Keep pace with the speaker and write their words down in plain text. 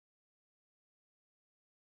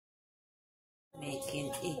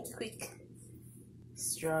making a quick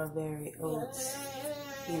strawberry oats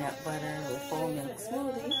peanut butter with whole milk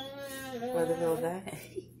smoothie for the little guy.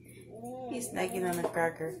 He's snacking on a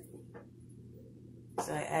cracker.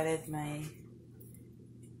 So I added my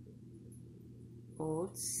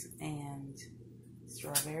oats and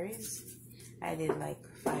strawberries. I did like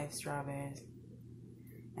 5 strawberries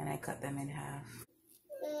and I cut them in half.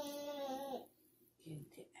 Going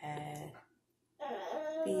to add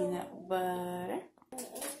peanut butter.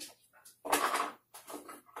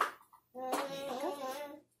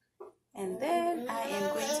 And then I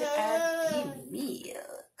am going to add the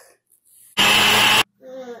milk.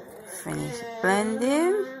 Finish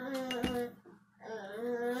blending.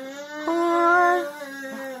 Pour.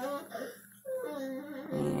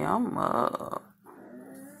 Yum.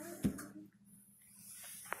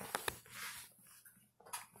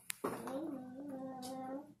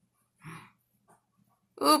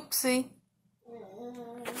 Oopsie.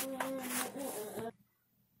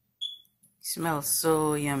 Smells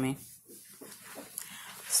so yummy.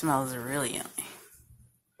 Smells really yummy.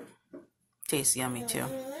 Tastes yummy too.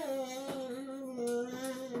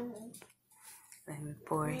 Let me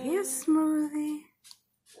pour his smoothie.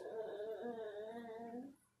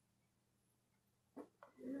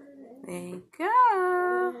 There you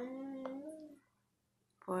go.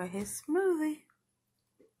 Pour his smoothie.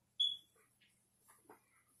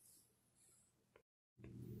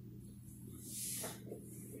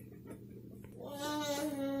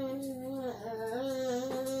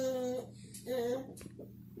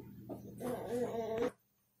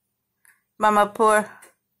 Mama, pour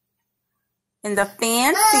in the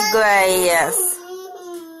fancy glass.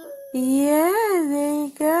 Yeah, there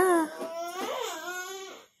you go.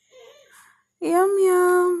 Yum,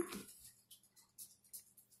 yum.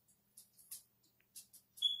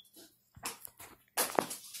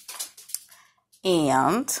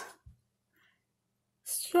 And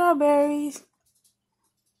strawberries.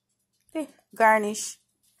 Okay, garnish.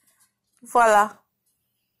 Voila.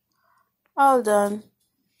 All done.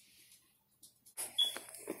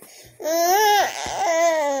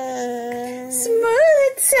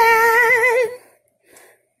 Smoothie time.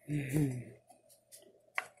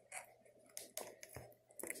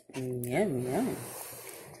 Yum, yum.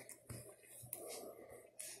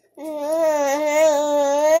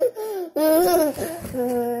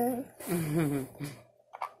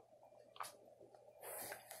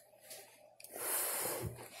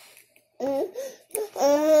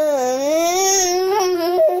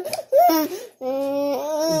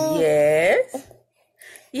 Yes.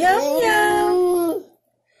 Yum, yum.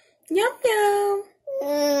 Yum, yum.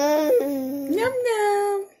 Yum,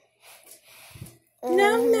 yum.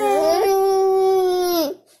 Yum, yum.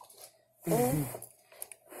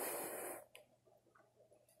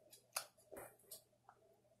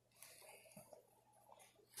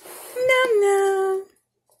 Num num.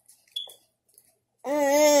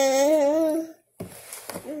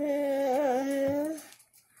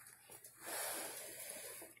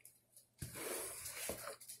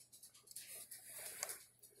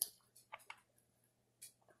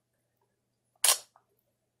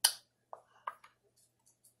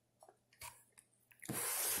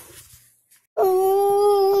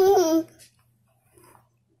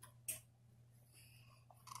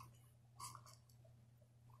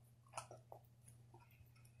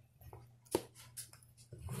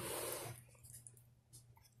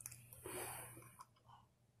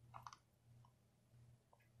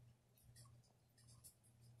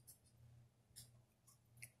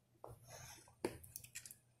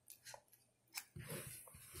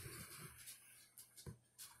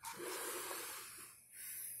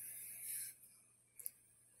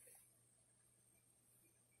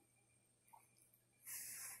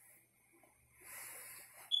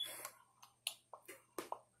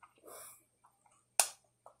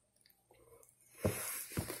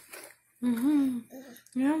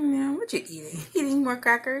 Yum, yum. What you eating? Eating more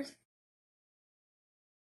crackers?